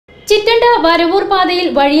ചിറ്റണ്ട വരവൂർ പാതയിൽ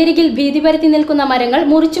വഴിയരികിൽ ഭീതി പരത്തി നിൽക്കുന്ന മരങ്ങൾ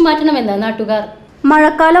മുറിച്ചു മാറ്റണമെന്ന് നാട്ടുകാർ.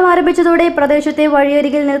 മഴക്കാലം ആരംഭിച്ചതോടെ പ്രദേശത്തെ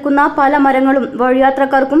വഴിയരികിൽ നിൽക്കുന്ന പല മരങ്ങളും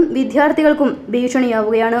വഴിയാത്രക്കാർക്കും വിദ്യാർത്ഥികൾക്കും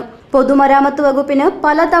ഭീഷണിയാവുകയാണ്. പൊതുമരാമത്ത് വകുപ്പിന്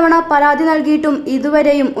പലതവണ പരാതി നൽകിയിട്ടും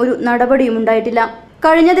ഇതുവരെയും ഒരു നടപടിയും ഉണ്ടായിട്ടില്ല.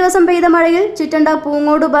 കഴിഞ്ഞ ദിവസം പെയ്ത മഴയിൽ ചിറ്റണ്ട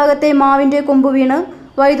പൂങ്ങോട് ഭാഗത്തെ മാവിന്റെ കൊമ്പ് വീണ്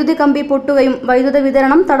വൈദ്യുതി കമ്പി പൊട്ടുകയും വൈദ്യുത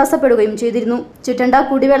വിതരണം തടസ്സപ്പെടുകയും ചെയ്തിരുന്നു. ചിറ്റണ്ട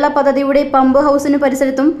കുടിവെള്ള പദ്ധതിയുടെ പമ്പ് ഹൗസിനു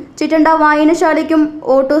പരിസരത്തും ചിറ്റണ്ട വായനശാലയ്ക്കും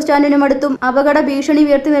ഓട്ടോ സ്റ്റാൻഡിനുമടുത്തും അപകട ഭീഷണി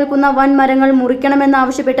ഉയർത്തി നിൽക്കുന്ന വൻ മരങ്ങൾ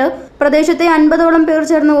മുറിക്കണമെന്നാവശ്യപ്പെട്ട് പ്രദേശത്തെ 50ഓളം പേർ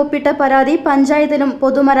ചേർന്ന് ഒപ്പിട്ട പരാതി പഞ്ചായത്തിലും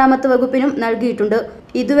പൊതുമരാമത്ത് വകുപ്പിനും നൽകിയിട്ടുണ്ട്.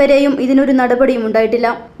 ഇതുവരെയും ഇതിനൊരു നടപടിയും ഉണ്ടായിട്ടില്ല.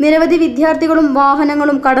 നിരവധി വിദ്യാർത്ഥികളും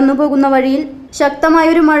വാഹനങ്ങളും കടന്നുപോകുന്ന വഴിയിൽ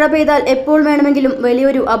ശക്തമായൊരു മഴ പെയ്താൽ എപ്പോൾ വേണമെങ്കിലും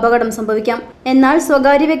വലിയൊരു അപകടം സംഭവിക്കാം. എന്നാൽ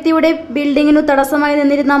സ്വകാര്യ വ്യക്തിയുടെ ബിൽഡിങ്ങിനു തടസ്സമായി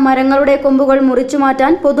നിന്നിരുന്ന മരങ്ങളുടെ കൊമ്പുകൾ മുറിച്ചു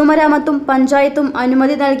മാറ്റാൻ പൊതുമരാമത്തും പഞ്ചായത്തും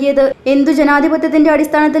അനുമതി നൽകിയത് എന്തു ജനാധിപത്യത്തിന്റെ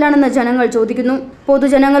അടിസ്ഥാനത്തിലാണെന്ന് ജനങ്ങൾ ചോദിക്കുന്നു.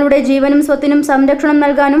 പൊതുജനങ്ങളുടെ ജീവനും സ്വത്തിനും സംരക്ഷണം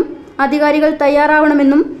നൽകാനും അധികാരികൾ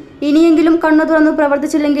തയ്യാറാവണമെന്നും ഇനിയെങ്കിലും കണ്ണു തുറന്നു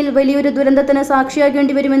പ്രവർത്തിച്ചില്ലെങ്കിൽ വലിയൊരു ദുരന്തത്തിന്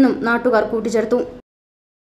സാക്ഷിയാകേണ്ടി വരുമെന്നും നാട്ടുകാർ കൂട്ടിച്ചേർത്തു.